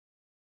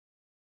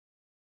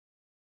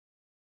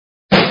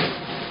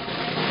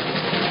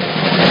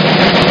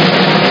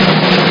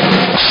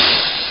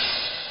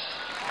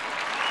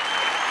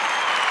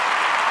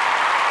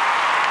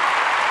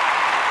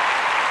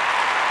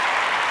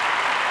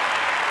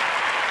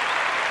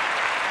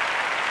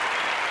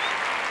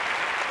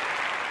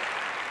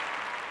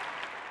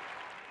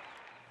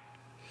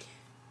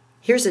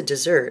Here's a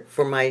dessert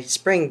for my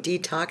Spring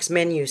Detox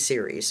Menu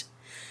series.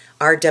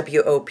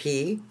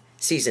 RWOP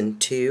Season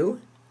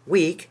 2,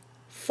 Week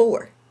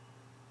 4.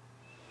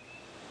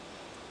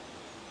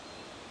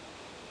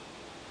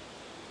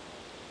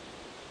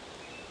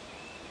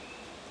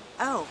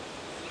 Oh,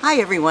 hi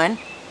everyone.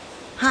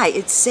 Hi,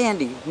 it's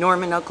Sandy,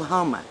 Norman,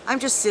 Oklahoma. I'm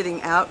just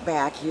sitting out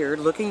back here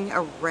looking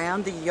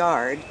around the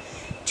yard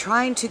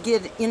trying to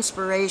get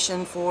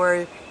inspiration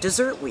for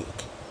dessert week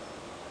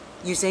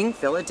using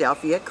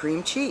Philadelphia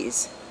cream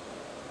cheese.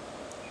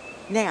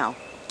 Now,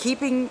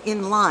 keeping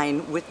in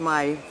line with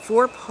my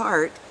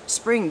 4-part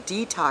Spring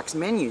Detox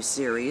Menu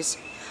series,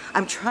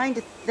 I'm trying to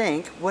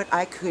think what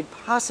I could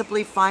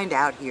possibly find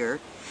out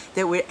here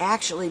that would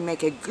actually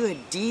make a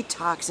good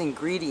detox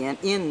ingredient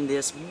in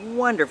this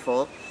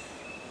wonderful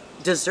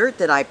dessert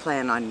that I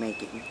plan on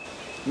making.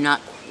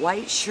 Not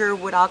quite sure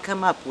what I'll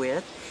come up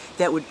with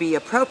that would be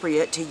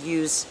appropriate to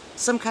use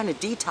some kind of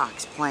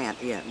detox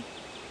plant in.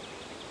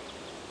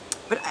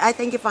 But I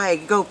think if I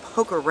go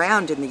poke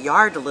around in the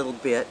yard a little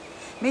bit,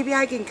 maybe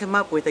I can come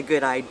up with a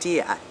good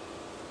idea.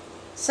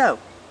 So,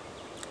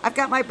 I've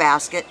got my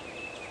basket.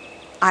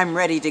 I'm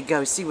ready to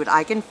go see what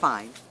I can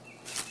find.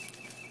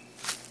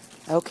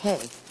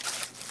 Okay,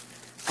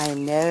 I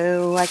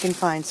know I can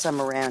find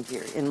some around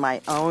here in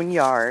my own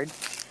yard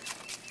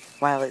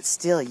while it's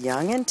still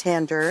young and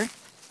tender.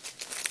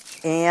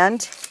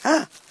 And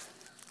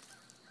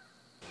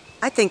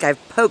I think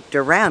I've poked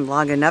around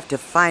long enough to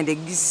find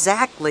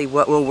exactly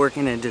what will work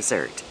in a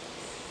dessert.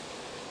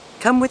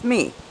 Come with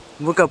me.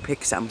 We'll go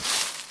pick some.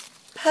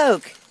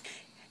 Poke.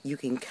 You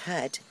can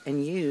cut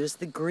and use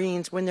the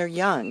greens when they're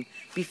young,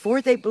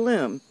 before they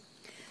bloom.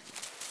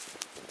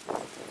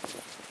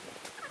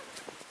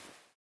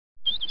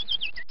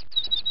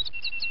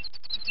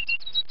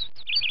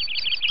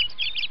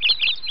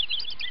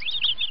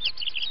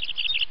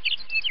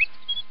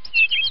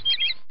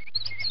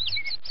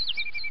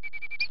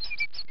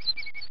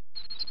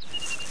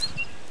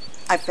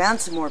 I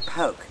found some more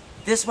poke.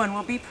 This one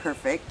will be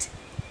perfect.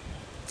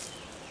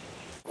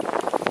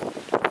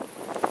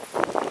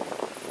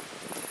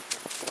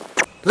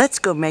 Let's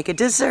go make a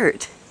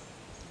dessert.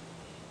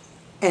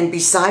 And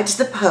besides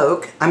the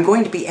poke, I'm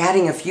going to be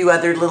adding a few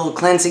other little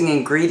cleansing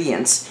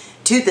ingredients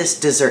to this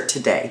dessert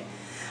today.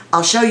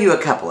 I'll show you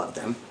a couple of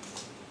them.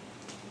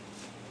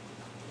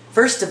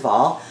 First of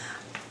all,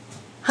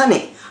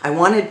 honey. I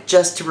wanted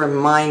just to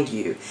remind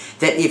you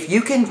that if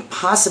you can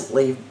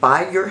possibly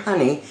buy your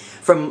honey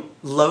from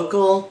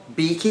local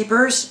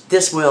beekeepers,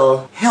 this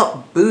will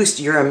help boost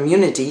your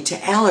immunity to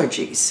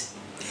allergies.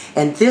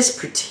 And this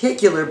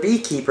particular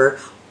beekeeper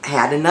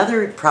had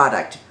another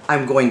product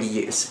I'm going to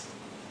use.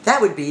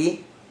 That would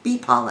be bee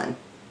pollen.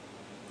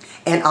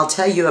 And I'll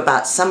tell you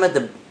about some of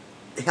the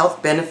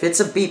health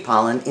benefits of bee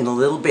pollen in a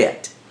little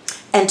bit.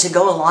 And to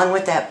go along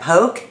with that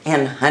poke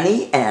and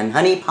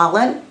honey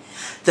pollen,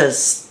 the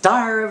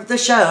star of the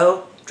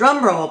show,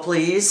 drum roll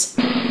please,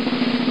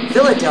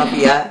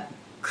 Philadelphia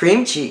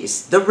cream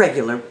cheese, the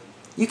regular.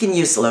 You can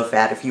use low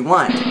fat if you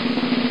want.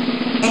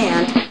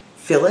 And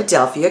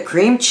Philadelphia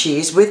cream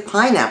cheese with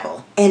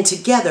pineapple. And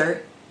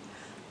together,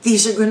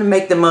 these are going to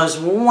make the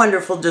most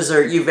wonderful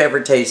dessert you've ever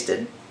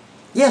tasted.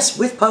 Yes,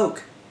 with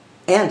poke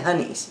and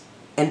honeys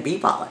and bee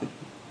pollen.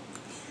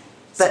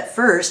 But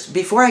first,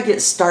 before I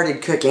get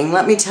started cooking,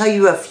 let me tell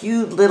you a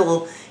few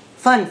little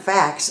fun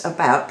facts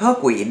about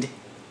pokeweed.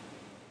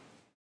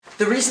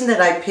 The reason that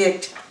I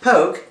picked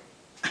poke,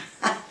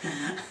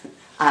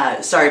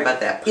 sorry about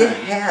that pun. It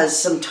has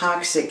some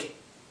toxic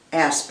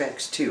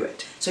aspects to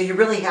it. So you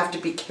really have to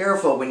be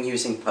careful when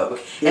using poke.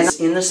 It's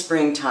in the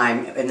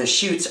springtime and the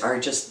shoots are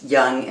just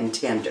young and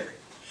tender.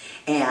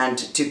 And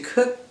to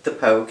cook the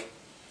poke,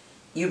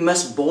 you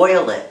must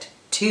boil it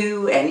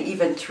 2 and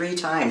even 3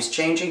 times,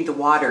 changing the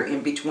water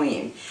in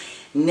between.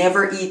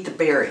 Never eat the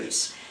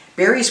berries.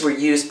 Berries were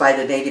used by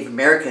the Native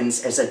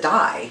Americans as a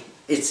dye.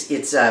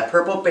 It's a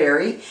purple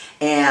berry,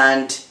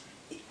 and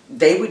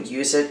they would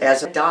use it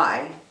as a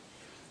dye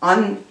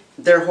on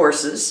their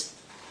horses,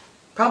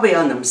 probably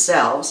on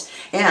themselves,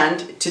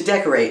 and to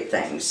decorate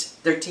things.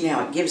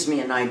 Now it gives me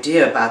an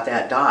idea about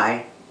that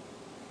dye.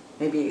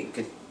 Maybe you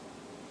could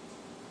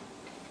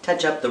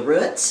touch up the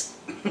roots.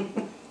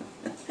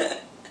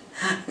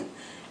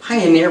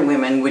 Pioneer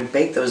women would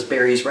bake those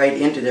berries right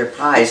into their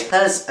pies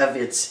because of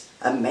its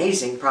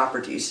amazing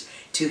properties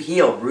to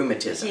heal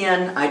rheumatism.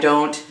 Again, I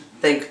don't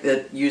think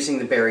that using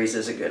the berries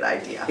is a good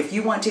idea. If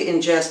you want to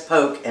ingest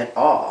poke at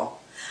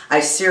all, I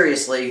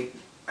seriously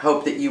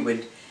hope that you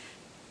would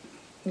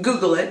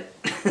Google it.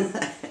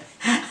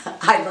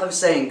 I love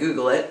saying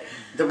Google it.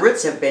 The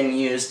roots have been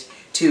used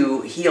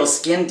to heal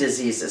skin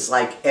diseases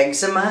like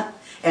eczema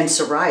and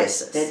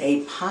psoriasis. That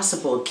a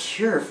possible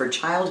cure for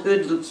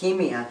childhood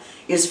leukemia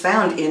is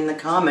found in the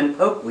common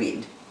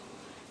pokeweed.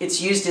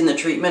 It's used in the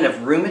treatment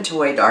of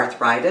rheumatoid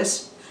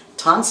arthritis,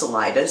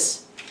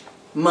 tonsillitis,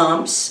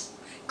 mumps,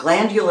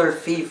 glandular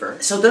fever.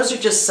 So those are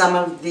just some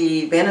of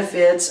the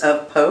benefits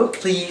of poke.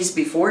 Please,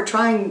 before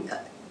trying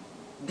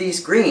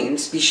these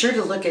greens, be sure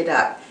to look it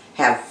up.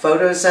 have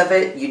photos of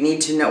it. You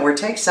need to know, or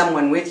take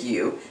someone with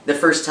you the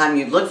first time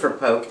you look for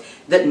poke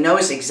that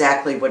knows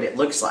exactly what it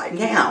looks like.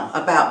 Now,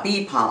 about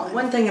bee pollen.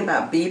 One thing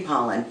about bee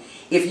pollen,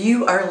 if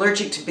you are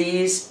allergic to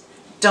bees,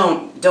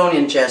 don't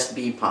ingest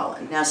bee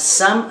pollen. Now,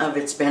 some of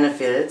its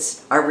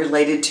benefits are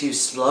related to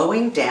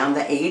slowing down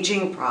the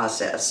aging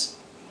process,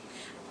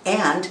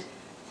 and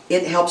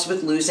it helps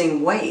with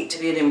losing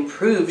weight. It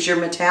improves your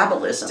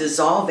metabolism,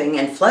 dissolving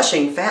and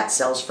flushing fat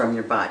cells from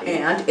your body.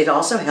 And it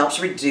also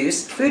helps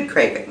reduce food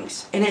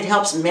cravings. And it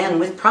helps men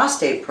with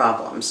prostate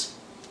problems.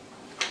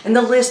 And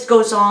the list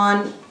goes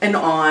on and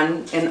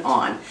on and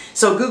on.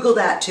 So Google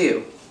that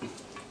too.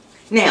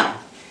 Now,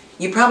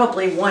 you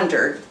probably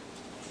wonder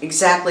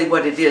exactly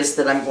what it is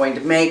that I'm going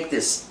to make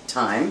this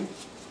time.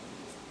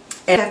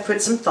 And I've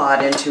put some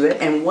thought into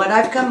it, and what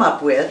I've come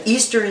up with,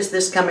 Easter is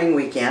this coming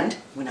weekend.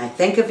 When I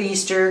think of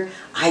Easter,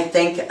 I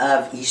think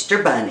of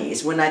Easter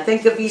bunnies. When I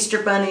think of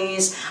Easter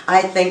bunnies,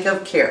 I think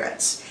of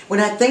carrots.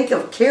 When I think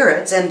of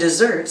carrots and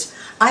desserts,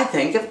 I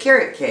think of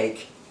carrot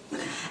cake.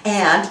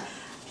 And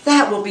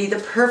that will be the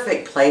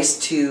perfect place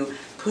to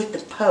put the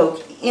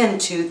poke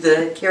into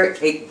the carrot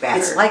cake batter.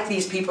 It's like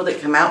these people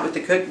that come out with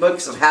the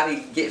cookbooks of how to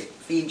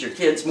feed your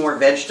kids more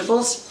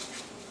vegetables.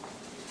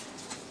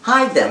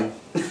 Hide them.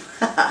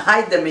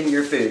 Hide them in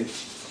your food.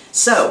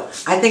 So,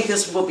 I think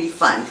this will be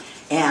fun.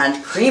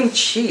 And cream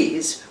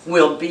cheese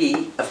will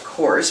be, of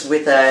course,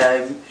 with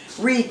a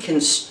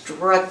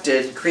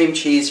reconstructed cream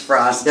cheese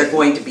frosting. They're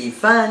going to be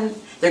fun,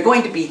 they're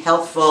going to be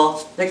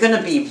healthful, they're going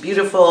to be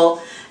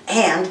beautiful,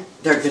 and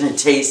they're going to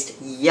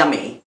taste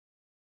yummy.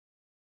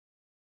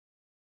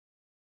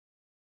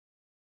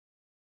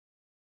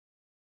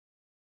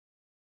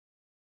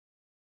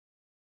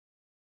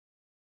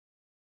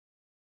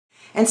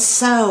 And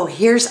so,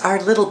 here's our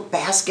little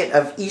basket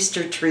of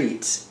Easter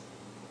treats.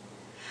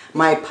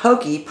 My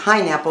Pokey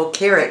pineapple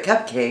carrot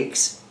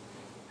cupcakes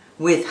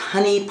with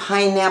honey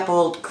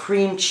pineapple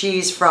cream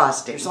cheese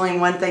frosting. There's only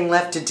one thing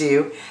left to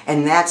do,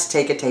 and that's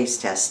take a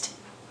taste test.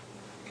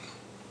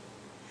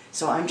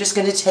 So I'm just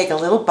going to take a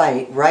little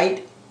bite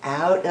right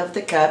out of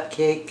the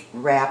cupcake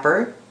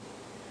wrapper.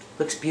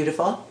 Looks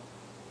beautiful.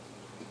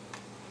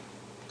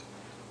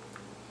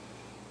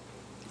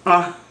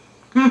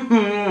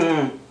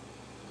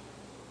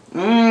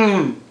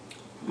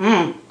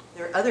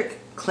 There are other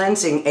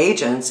cleansing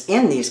agents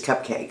in these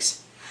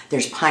cupcakes.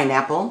 There's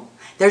pineapple,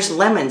 there's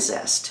lemon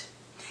zest,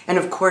 and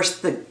of course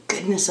the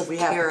goodness of we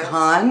have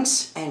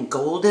pecans and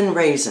golden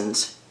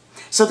raisins.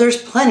 So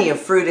there's plenty of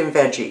fruit and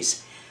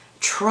veggies.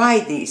 Try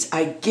these.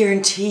 I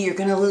guarantee you're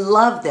going to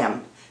love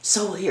them.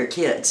 So will your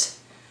kids.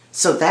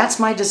 So that's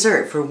my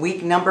dessert for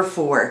week number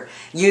 4,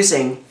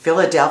 using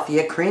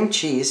Philadelphia cream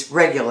cheese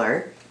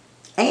regular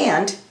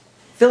and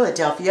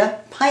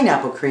Philadelphia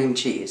pineapple cream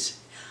cheese.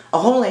 A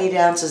whole 8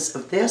 ounces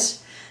of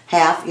this,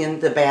 half in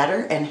the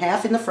batter and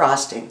half in the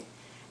frosting,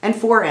 and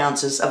 4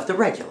 ounces of the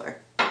regular.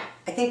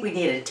 I think we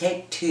need to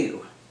take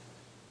 2.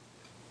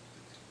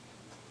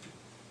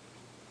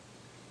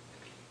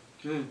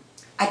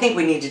 I think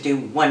we need to do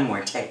one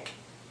more take.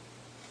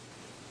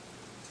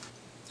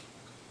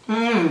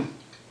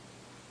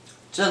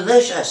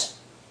 Delicious.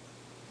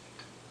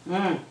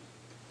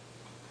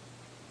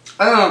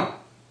 Oh,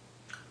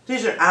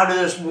 these are out of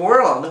this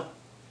world.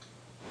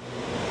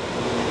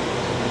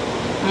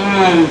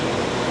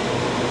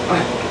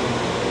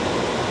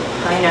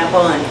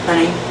 Pineapple and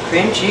honey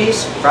cream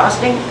cheese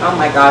frosting. Oh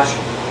my gosh.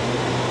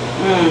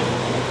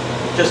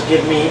 Just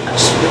give me a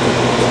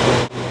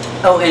spoon.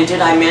 Oh, and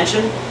did I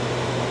mention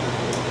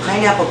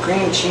pineapple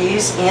cream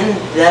cheese in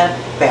the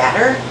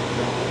batter?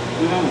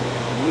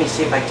 Let me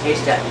see if I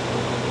taste it.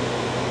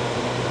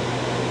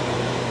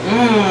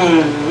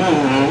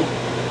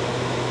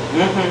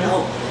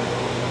 Oh.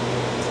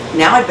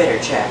 Now I better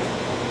check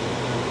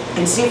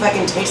and see if I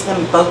can taste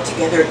them both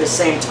together at the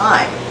same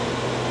time.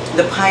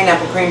 The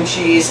pineapple cream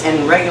cheese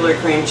and regular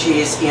cream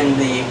cheese in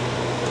the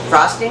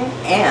frosting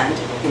and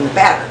in the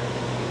batter.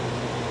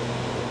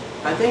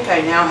 I think I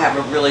now have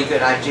a really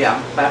good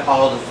idea about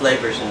all the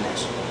flavors in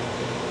this.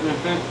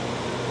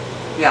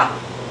 Yeah.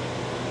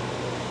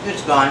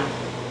 It's gone.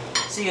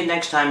 See you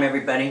next time,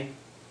 everybody.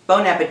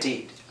 Bon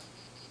appetit.